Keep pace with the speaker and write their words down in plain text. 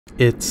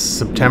It's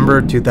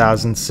September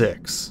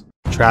 2006.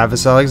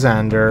 Travis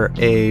Alexander,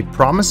 a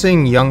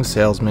promising young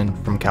salesman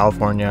from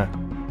California,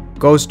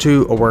 goes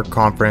to a work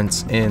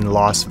conference in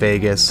Las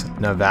Vegas,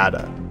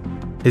 Nevada.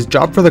 His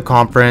job for the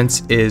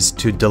conference is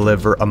to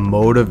deliver a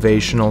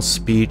motivational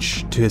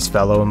speech to his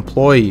fellow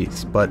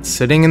employees, but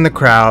sitting in the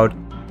crowd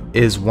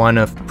is one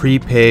of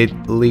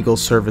Prepaid Legal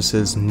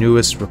Services'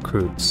 newest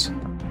recruits.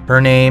 Her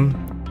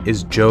name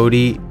is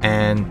Jodi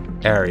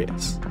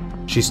Arias.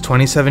 She's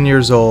 27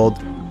 years old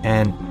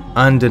and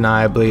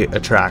undeniably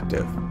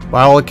attractive.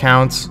 By all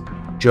accounts,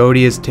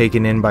 Jodi is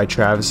taken in by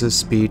Travis's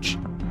speech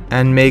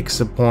and makes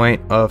a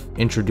point of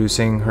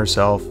introducing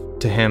herself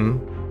to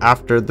him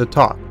after the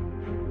talk.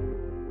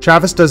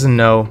 Travis doesn't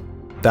know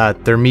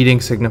that their meeting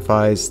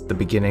signifies the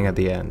beginning of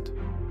the end.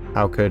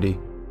 How could he?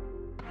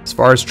 As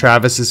far as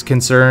Travis is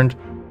concerned,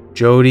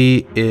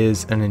 Jodi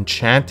is an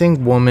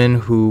enchanting woman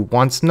who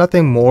wants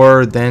nothing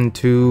more than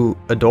to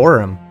adore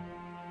him.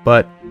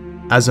 But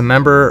as a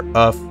member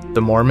of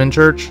the Mormon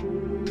Church,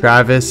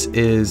 Travis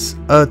is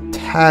a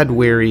tad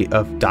weary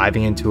of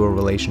diving into a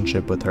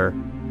relationship with her.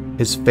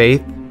 His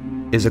faith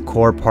is a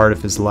core part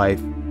of his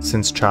life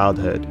since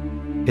childhood.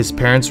 His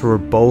parents were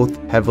both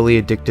heavily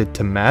addicted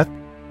to meth,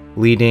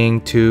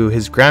 leading to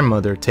his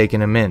grandmother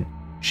taking him in.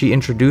 She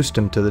introduced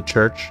him to the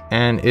church,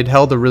 and it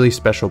held a really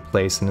special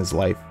place in his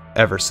life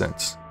ever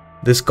since.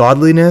 This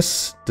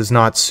godliness does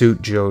not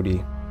suit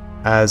Jodi,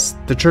 as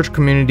the church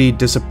community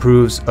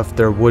disapproves of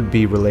their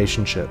would-be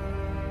relationship.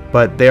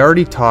 But they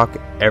already talk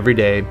every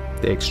day.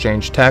 They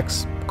exchange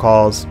texts,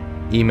 calls,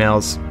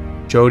 emails.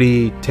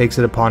 Jodi takes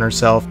it upon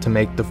herself to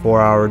make the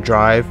 4-hour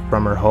drive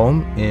from her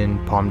home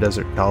in Palm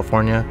Desert,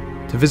 California,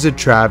 to visit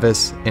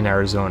Travis in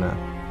Arizona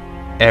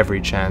every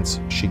chance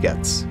she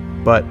gets.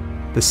 But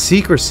the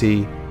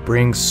secrecy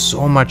brings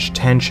so much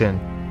tension,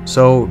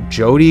 so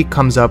Jodi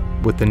comes up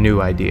with a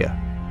new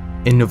idea.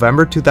 In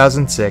November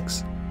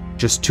 2006,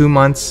 just 2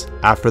 months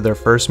after their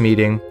first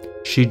meeting,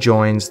 she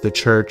joins the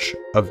Church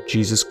of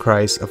Jesus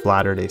Christ of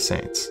Latter-day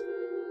Saints.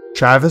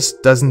 Travis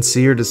doesn't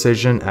see her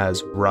decision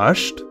as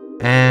rushed,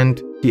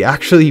 and he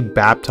actually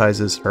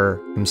baptizes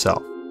her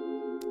himself.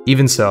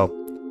 Even so,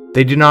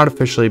 they do not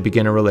officially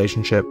begin a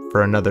relationship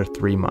for another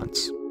 3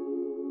 months.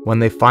 When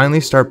they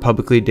finally start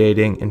publicly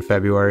dating in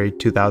February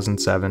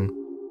 2007,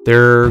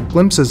 there are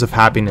glimpses of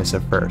happiness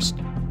at first.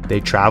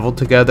 They travel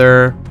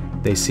together,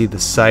 they see the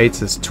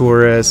sights as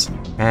tourists,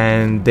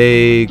 and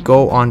they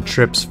go on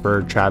trips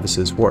for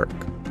Travis's work.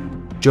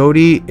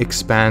 Jodi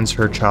expands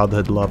her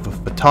childhood love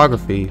of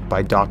photography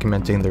by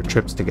documenting their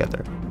trips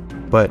together.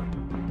 But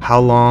how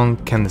long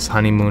can this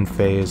honeymoon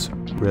phase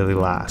really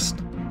last?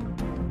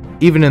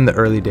 Even in the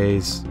early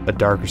days, a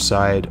darker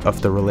side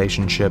of the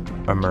relationship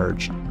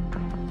emerged.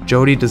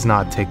 Jodi does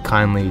not take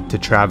kindly to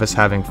Travis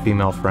having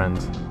female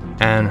friends,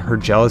 and her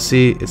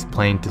jealousy is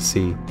plain to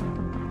see.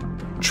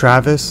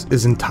 Travis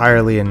is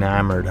entirely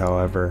enamored,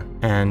 however,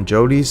 and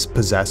Jodi's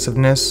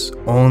possessiveness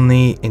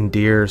only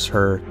endears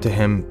her to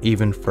him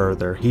even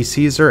further. He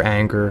sees her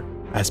anger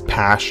as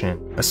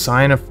passion, a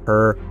sign of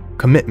her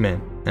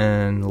commitment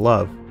and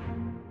love.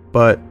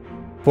 But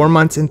 4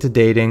 months into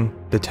dating,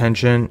 the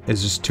tension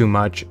is just too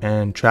much,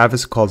 and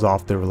Travis calls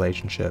off the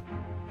relationship.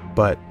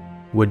 But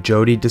would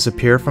Jodi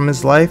disappear from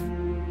his life?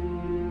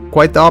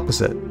 Quite the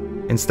opposite.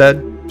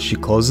 Instead, she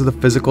closes the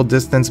physical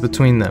distance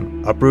between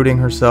them, uprooting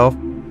herself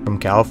from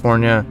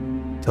California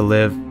to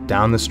live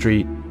down the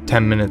street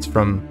 10 minutes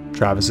from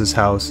Travis's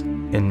house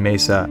in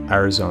Mesa,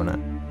 Arizona.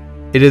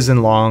 It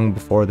isn't long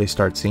before they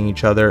start seeing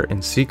each other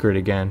in secret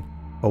again,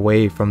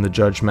 away from the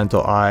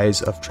judgmental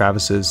eyes of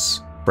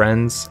Travis's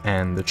friends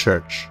and the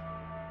church.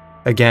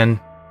 Again,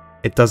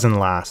 it doesn't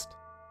last.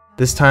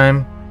 This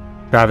time,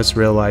 Travis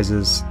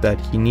realizes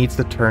that he needs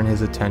to turn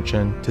his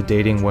attention to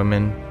dating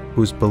women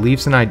whose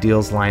beliefs and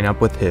ideals line up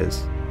with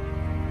his.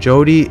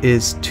 Jodi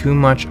is too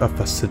much of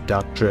a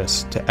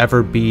seductress to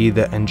ever be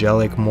the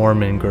angelic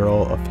Mormon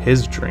girl of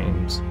his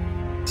dreams.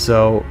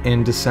 So,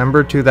 in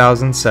December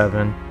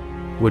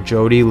 2007, with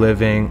Jodi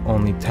living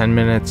only 10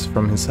 minutes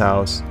from his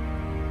house,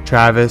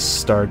 Travis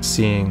starts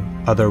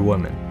seeing other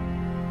women.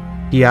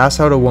 He asks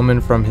out a woman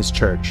from his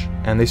church,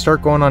 and they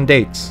start going on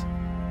dates.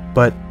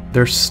 But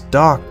they're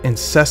stalked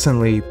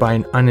incessantly by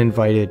an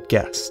uninvited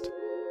guest.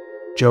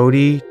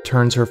 Jodi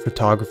turns her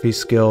photography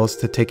skills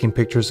to taking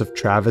pictures of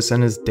Travis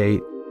and his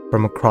date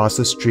from across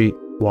the street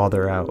while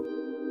they're out.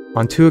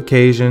 On 2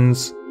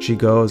 occasions, she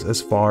goes as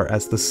far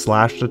as to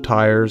slash the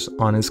tires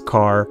on his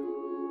car,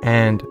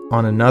 and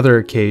on another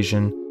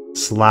occasion,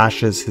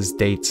 slashes his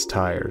date's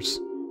tires.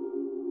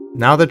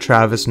 Now that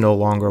Travis no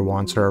longer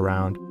wants her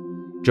around,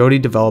 Jodi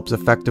develops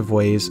effective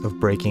ways of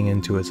breaking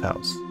into his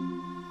house.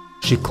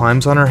 She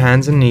climbs on her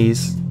hands and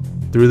knees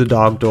through the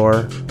dog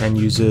door and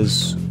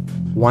uses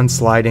one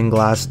sliding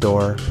glass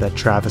door that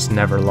Travis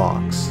never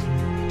locks.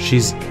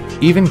 She's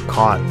even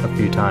caught a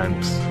few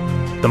times.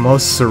 The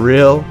most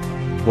surreal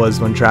was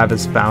when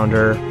Travis found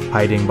her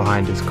hiding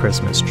behind his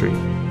Christmas tree.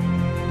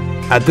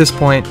 At this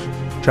point,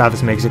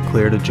 Travis makes it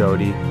clear to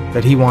Jodi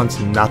that he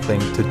wants nothing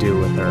to do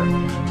with her.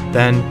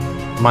 Then,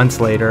 months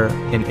later,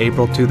 in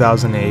April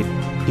 2008,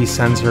 he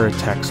sends her a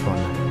text one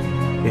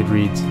night. It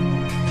reads,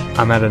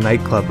 "I'm at a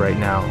nightclub right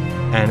now,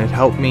 and it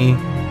helped me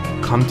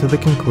come to the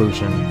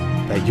conclusion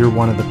that you're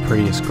one of the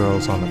prettiest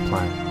girls on the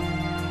planet."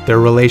 Their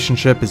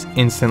relationship is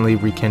instantly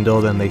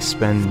rekindled and they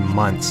spend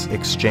months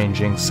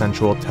exchanging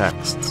sensual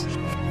texts.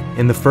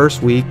 In the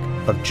first week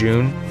of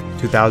June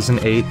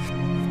 2008,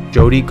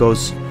 Jodi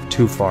goes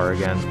too far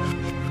again.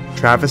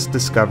 Travis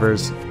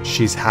discovers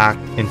she's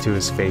hacked into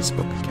his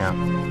Facebook account.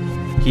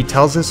 He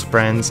tells his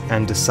friends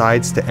and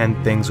decides to end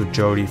things with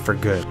Jodi for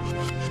good.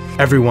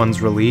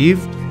 Everyone's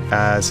relieved,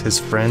 as his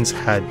friends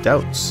had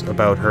doubts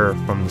about her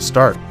from the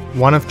start.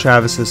 One of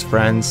Travis's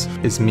friends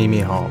is Mimi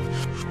Hall.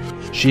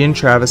 She and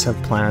Travis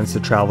have plans to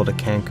travel to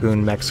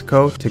Cancun,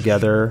 Mexico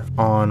together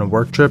on a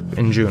work trip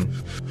in June.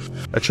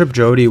 A trip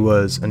Jodi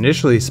was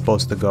initially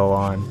supposed to go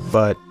on,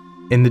 but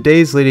in the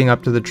days leading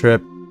up to the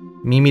trip,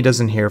 Mimi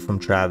doesn't hear from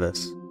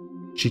Travis.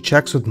 She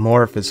checks with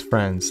more of his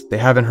friends. They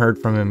haven't heard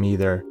from him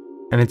either,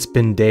 and it's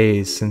been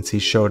days since he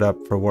showed up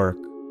for work.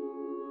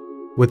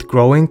 With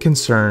growing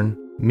concern,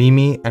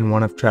 Mimi and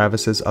one of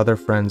Travis's other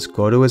friends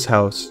go to his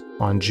house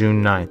on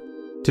June 9th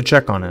to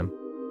check on him.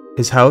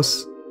 His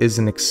house is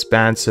an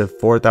expansive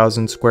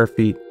 4,000 square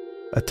feet,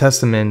 a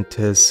testament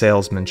to his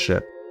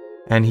salesmanship,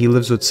 and he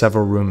lives with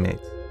several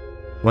roommates.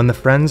 When the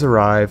friends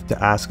arrive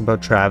to ask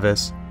about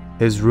Travis,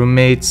 his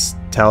roommates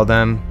tell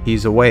them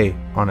he's away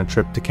on a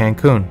trip to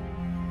Cancun.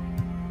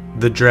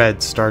 The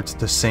dread starts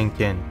to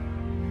sink in.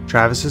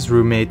 Travis's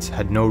roommates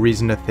had no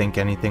reason to think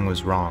anything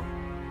was wrong.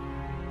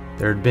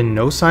 There had been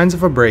no signs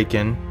of a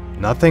break-in,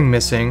 nothing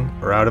missing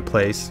or out of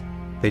place.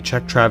 They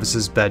checked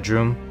Travis's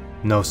bedroom,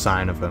 no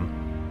sign of him.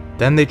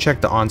 Then they check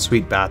the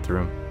ensuite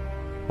bathroom.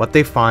 What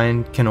they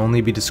find can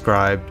only be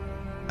described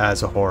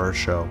as a horror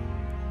show.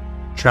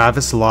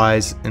 Travis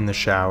lies in the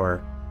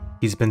shower.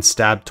 He's been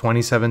stabbed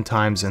 27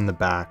 times in the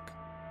back.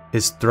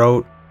 His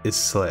throat is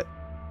slit.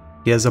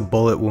 He has a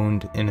bullet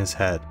wound in his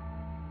head.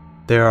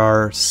 There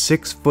are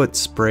 6-foot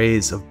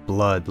sprays of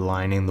blood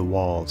lining the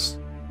walls.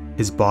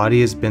 His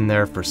body has been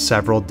there for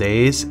several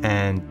days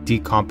and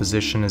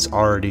decomposition has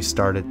already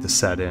started to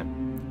set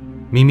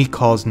in. Mimi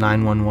calls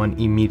 911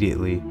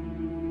 immediately.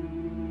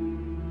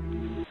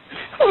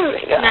 Oh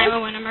my God.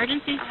 911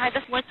 emergency.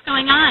 What's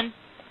going on?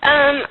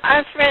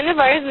 A friend of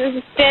ours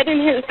is dead in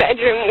his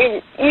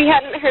bedroom. We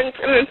hadn't heard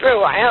from him for a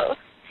while.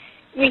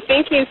 We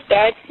think he's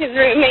dead. His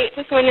roommate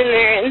just went in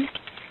there and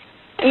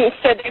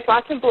said there's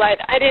lots of blood.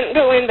 I didn't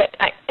go in, but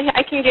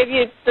I can give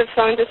you the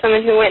phone to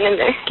someone who went in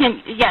there.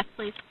 Yes,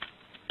 please.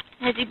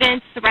 Has he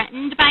been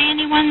threatened by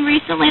anyone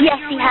recently? Yes,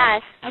 he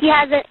has. Okay. He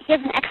has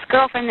an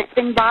ex-girlfriend that's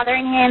been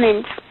bothering him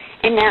and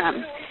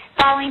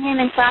following him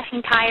and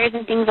slashing tires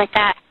and things like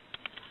that.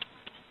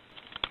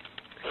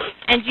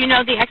 And do you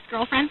know the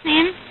ex-girlfriend's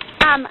name?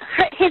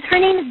 Her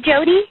name is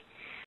Jodi.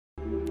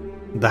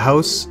 The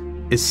house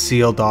is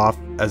sealed off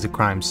as a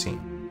crime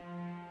scene.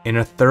 In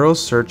a thorough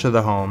search of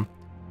the home,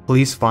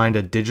 police find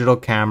a digital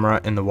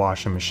camera in the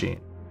washing machine.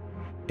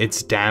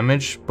 It's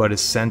damaged but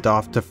is sent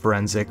off to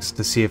forensics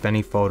to see if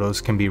any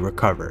photos can be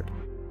recovered.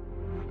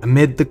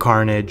 Amid the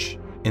carnage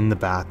in the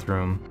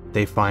bathroom,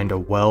 they find a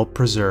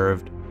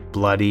well-preserved,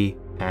 bloody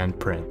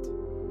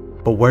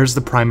handprint. But where's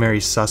the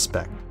primary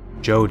suspect,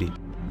 Jodi?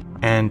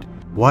 And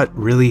what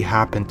really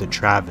happened to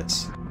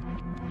Travis?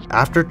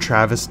 After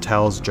Travis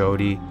tells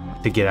Jodi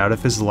to get out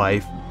of his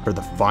life for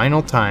the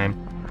final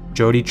time,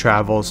 Jodi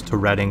travels to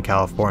Redding,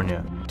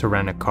 California to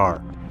rent a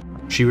car.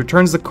 She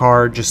returns the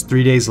car just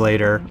 3 days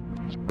later,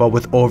 but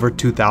with over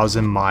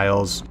 2,000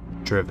 miles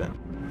driven.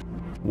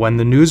 When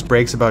the news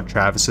breaks about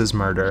Travis's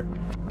murder,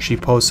 she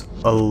posts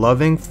a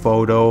loving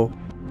photo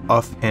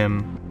of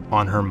him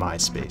on her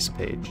MySpace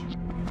page.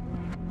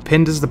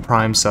 Pinned as the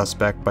prime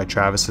suspect by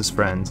Travis's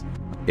friends,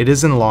 it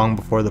isn't long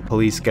before the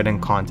police get in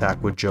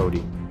contact with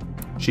Jodi.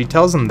 She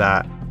tells them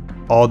that,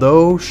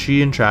 although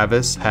she and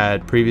Travis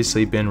had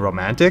previously been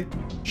romantic,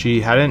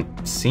 she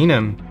hadn't seen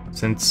him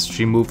since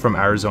she moved from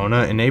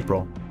Arizona in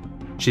April.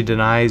 She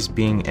denies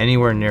being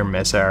anywhere near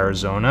Mesa,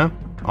 Arizona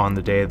on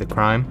the day of the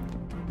crime,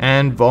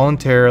 and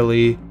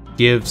voluntarily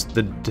gives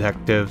the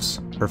detectives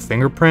her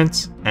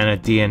fingerprints and a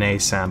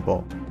DNA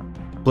sample,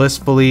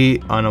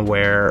 blissfully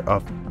unaware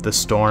of the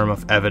storm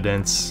of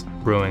evidence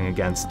brewing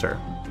against her.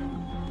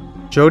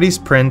 Jodi's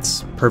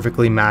prints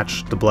perfectly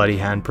matched the bloody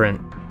handprint.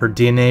 Her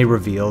DNA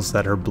reveals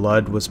that her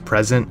blood was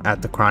present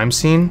at the crime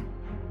scene.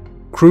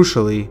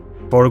 Crucially,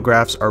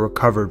 photographs are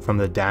recovered from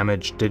the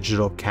damaged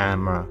digital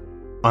camera,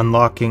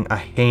 unlocking a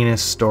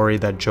heinous story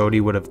that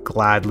Jodi would have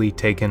gladly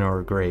taken to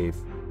her grave.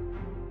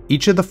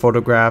 Each of the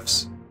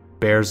photographs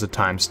bears a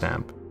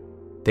timestamp.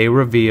 They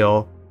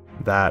reveal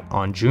that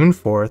on June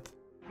 4th,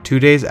 2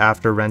 days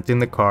after renting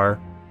the car,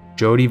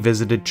 Jodi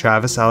visited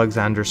Travis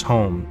Alexander's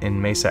home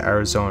in Mesa,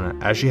 Arizona,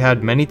 as she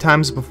had many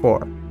times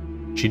before.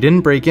 She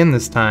didn't break in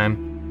this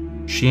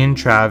time. She and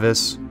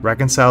Travis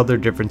reconciled their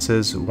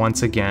differences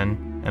once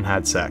again and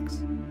had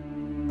sex.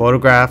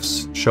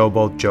 Photographs show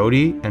both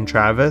Jodi and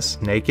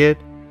Travis naked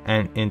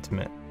and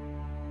intimate.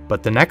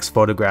 But the next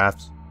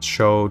photographs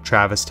show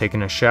Travis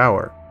taking a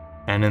shower,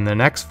 and in the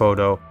next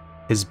photo,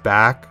 his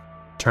back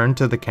turned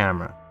to the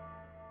camera.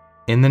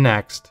 In the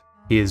next,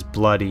 he is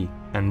bloody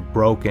and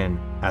broken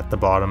at the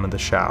bottom of the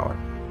shower.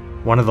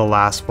 One of the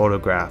last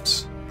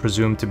photographs,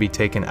 presumed to be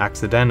taken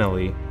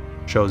accidentally,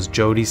 shows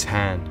Jodi's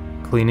hand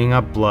cleaning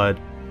up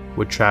blood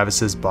with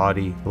Travis's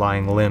body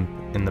lying limp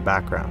in the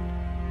background.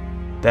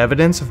 The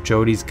evidence of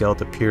Jodi's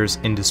guilt appears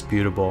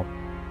indisputable.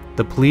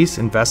 The police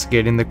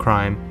investigating the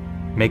crime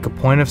make a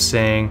point of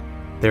saying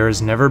there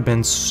has never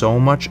been so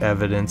much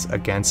evidence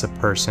against a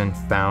person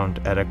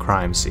found at a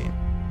crime scene.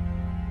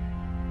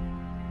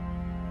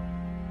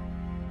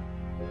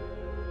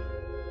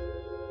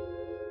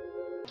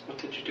 What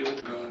did you do with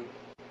the gun?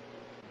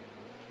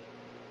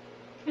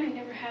 I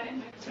never had it in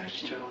my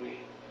possession. Jodi,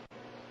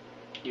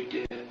 you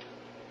did.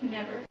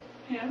 Never.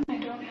 Yeah, I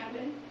don't have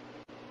it.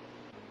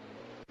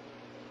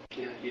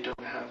 Yeah, you don't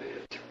have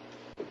it.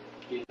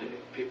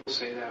 People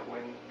say that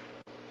when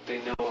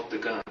they know of the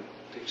gun.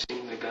 They've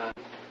seen the gun.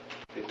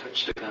 They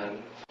touched the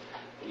gun.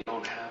 You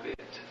don't have it.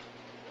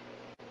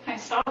 I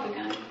saw the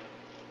gun.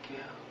 Yeah.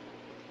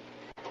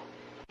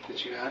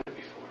 Because you had it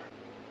before.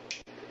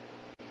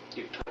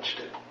 You've touched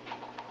it.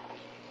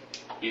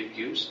 You've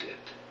used it.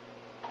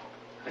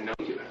 I know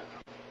you have.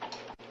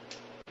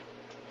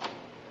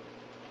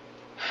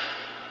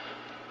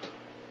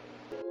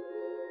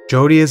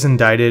 Jodi is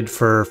indicted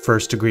for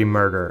first-degree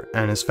murder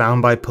and is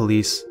found by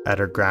police at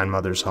her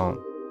grandmother's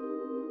home.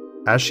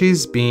 As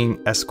she's being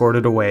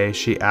escorted away,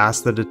 she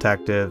asks the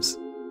detectives,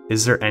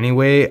 "Is there any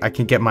way I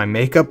can get my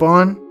makeup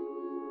on?"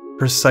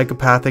 Her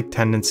psychopathic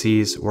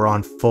tendencies were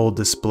on full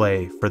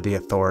display for the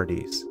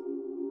authorities.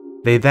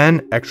 They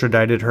then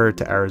extradited her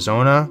to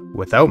Arizona,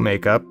 without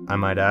makeup, I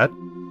might add,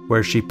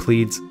 where she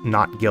pleads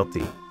not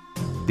guilty.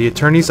 The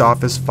attorney's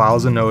office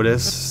files a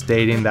notice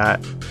stating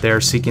that they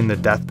are seeking the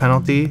death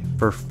penalty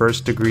for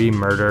first-degree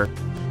murder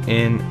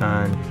in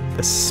an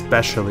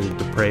especially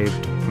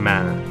depraved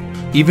manner.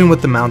 Even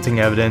with the mounting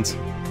evidence,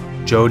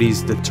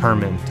 Jodi's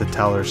determined to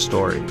tell her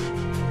story.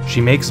 She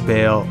makes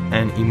bail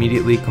and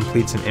immediately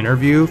completes an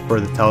interview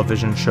for the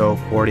television show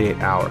 48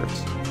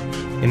 Hours.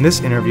 In this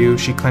interview,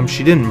 she claims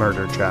she didn't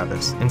murder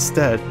Travis.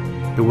 Instead,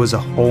 it was a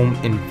home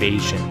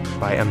invasion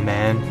by a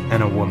man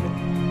and a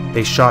woman.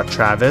 They shot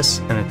Travis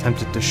and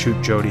attempted to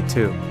shoot Jodi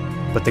too,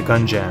 but the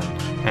gun jammed,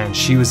 and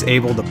she was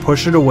able to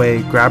push it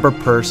away, grab her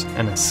purse,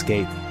 and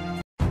escape.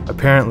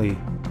 Apparently,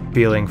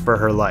 fearing for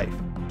her life,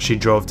 she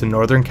drove to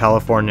Northern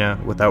California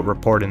without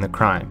reporting the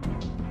crime.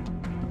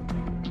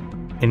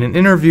 In an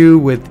interview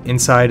with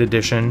Inside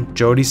Edition,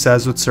 Jodi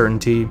says with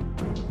certainty,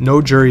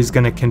 "No jury's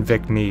gonna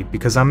convict me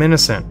because I'm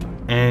innocent,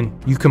 and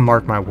you can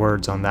mark my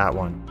words on that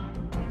one."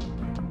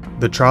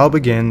 The trial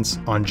begins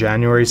on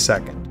January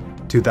 2nd,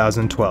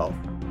 2012.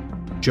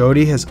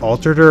 Jodi has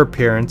altered her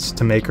appearance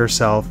to make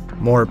herself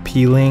more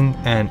appealing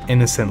and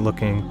innocent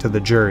looking to the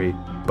jury,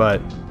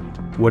 but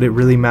would it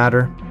really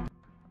matter?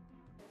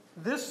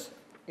 This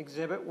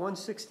exhibit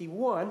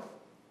 161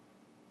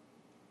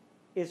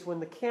 is when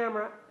the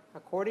camera,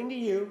 according to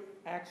you,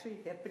 actually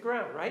hit the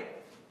ground, right?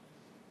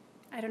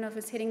 I don't know if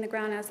it's hitting the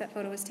ground as that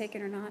photo was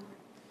taken or not.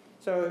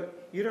 So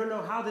you don't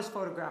know how this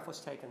photograph was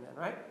taken then,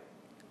 right?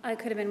 It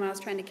could have been when I was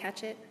trying to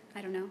catch it.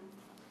 I don't know.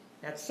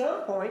 At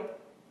some point,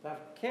 the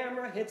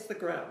camera hits the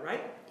ground,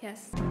 right?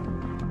 Yes.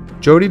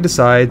 Jodi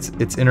decides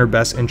it's in her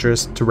best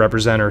interest to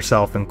represent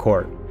herself in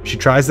court. She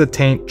tries to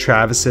taint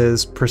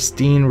Travis's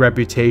pristine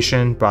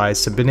reputation by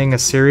submitting a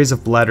series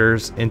of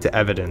letters into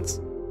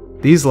evidence.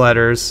 These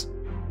letters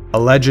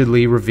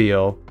allegedly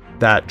reveal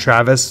that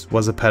Travis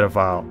was a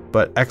pedophile,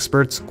 but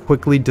experts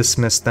quickly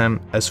dismissed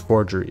them as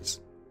forgeries.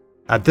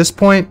 At this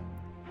point,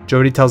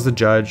 Jodi tells the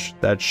judge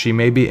that she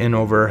may be in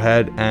over her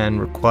head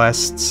and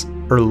requests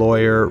her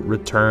lawyer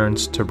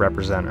returns to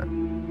represent her.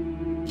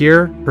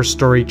 Here, her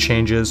story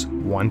changes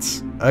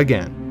once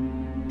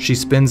again. She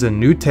spins a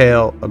new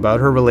tale about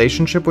her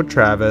relationship with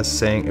Travis,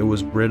 saying it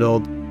was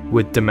riddled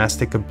with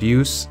domestic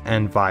abuse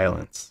and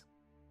violence.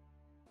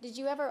 Did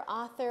you ever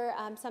author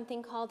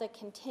something called a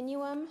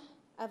continuum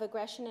of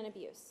aggression and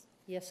abuse?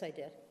 Yes, I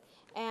did.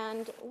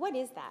 And what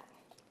is that?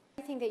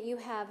 Everything that you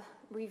have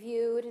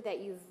reviewed, that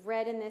you've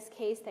read in this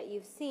case, that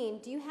you've seen,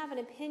 do you have an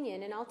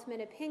opinion, an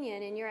ultimate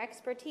opinion in your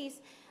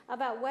expertise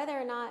about whether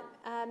or not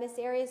Ms.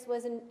 Arias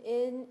was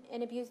in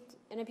an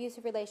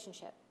abusive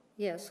relationship?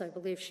 Yes, I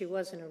believe she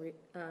was in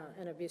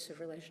an abusive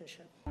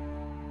relationship.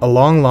 A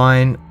long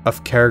line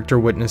of character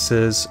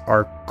witnesses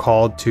are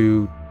called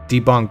to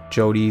debunk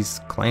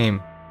Jodi's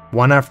claim.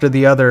 One after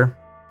the other,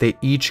 they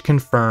each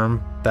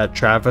confirm that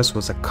Travis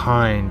was a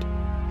kind,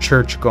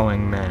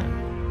 church-going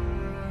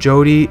man.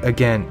 Jodi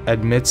again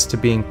admits to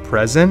being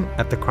present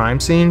at the crime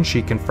scene.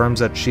 She confirms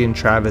that she and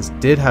Travis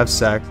did have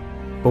sex,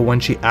 but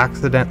when she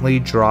accidentally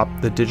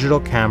dropped the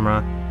digital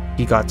camera,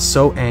 he got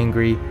so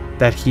angry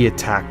that he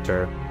attacked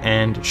her,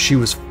 and she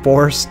was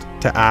forced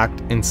to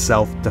act in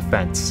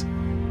self-defense.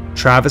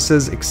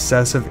 Travis's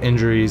excessive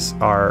injuries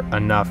are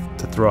enough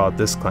to throw out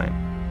this claim.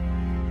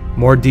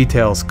 More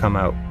details come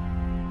out.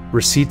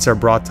 Receipts are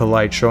brought to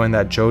light showing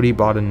that Jodi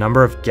bought a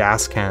number of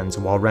gas cans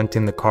while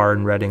renting the car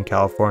in Redding,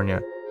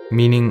 California,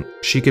 meaning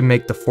she could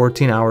make the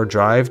 14-hour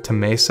drive to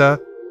Mesa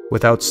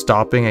without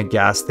stopping at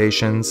gas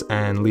stations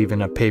and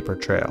leaving a paper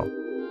trail.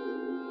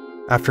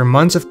 After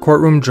months of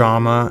courtroom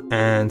drama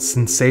and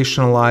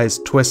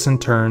sensationalized twists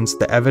and turns,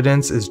 the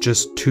evidence is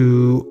just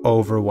too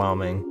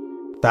overwhelming.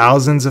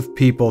 Thousands of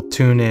people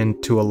tune in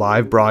to a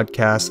live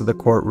broadcast of the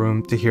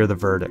courtroom to hear the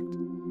verdict.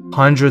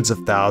 Hundreds of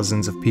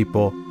thousands of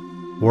people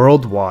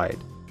worldwide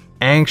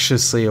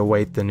anxiously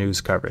await the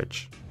news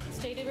coverage.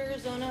 State of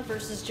Arizona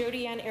versus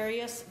Jodi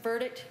Arias,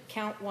 verdict,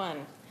 count 1.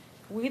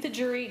 We, the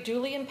jury,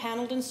 duly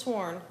impaneled and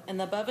sworn, in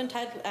the above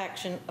entitled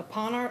action,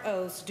 upon our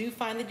oaths, do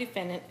find the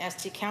defendant as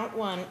to count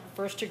 1,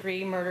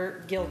 first-degree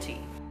murder, guilty.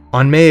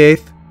 On May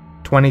 8th,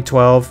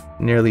 2012,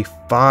 nearly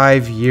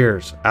 5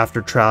 years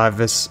after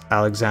Travis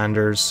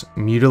Alexander's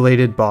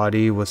mutilated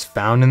body was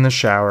found in the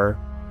shower,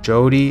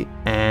 Jodi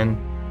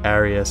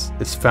Arias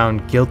is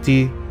found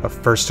guilty of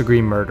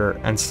first-degree murder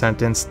and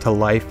sentenced to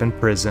life in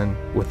prison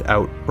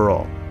without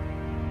parole.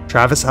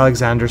 Travis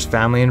Alexander's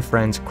family and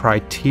friends cry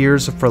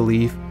tears of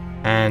relief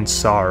and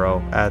sorrow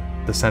at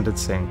the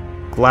sentencing,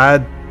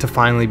 glad to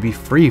finally be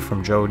free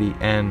from Jodi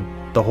and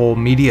the whole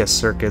media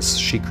circus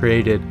she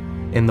created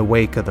in the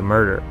wake of the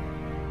murder.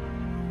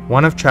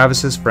 One of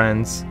Travis's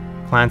friends,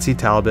 Clancy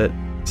Talbot,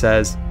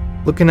 says,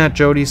 "Looking at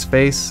Jodi's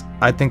face,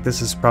 I think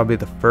this is probably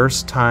the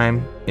first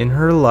time in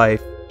her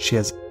life she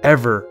has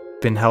ever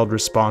been held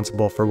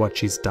responsible for what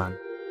she's done.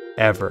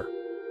 Ever."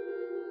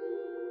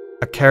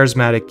 A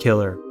charismatic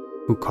killer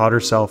who caught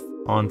herself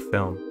on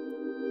film.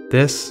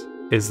 This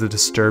is the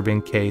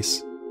disturbing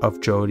case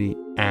of Jodi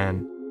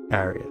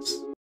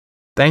Arias.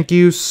 Thank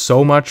you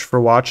so much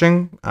for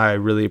watching. I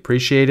really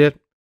appreciate it.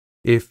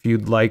 If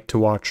you'd like to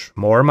watch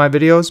more of my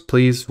videos,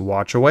 please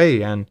watch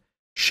away and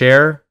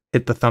share,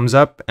 hit the thumbs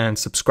up, and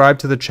subscribe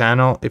to the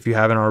channel if you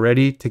haven't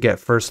already to get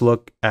first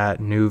look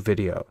at new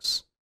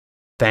videos.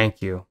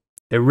 Thank you.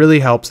 It really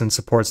helps and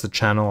supports the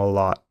channel a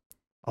lot.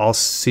 I'll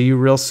see you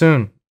real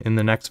soon in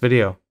the next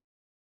video.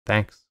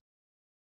 Thanks.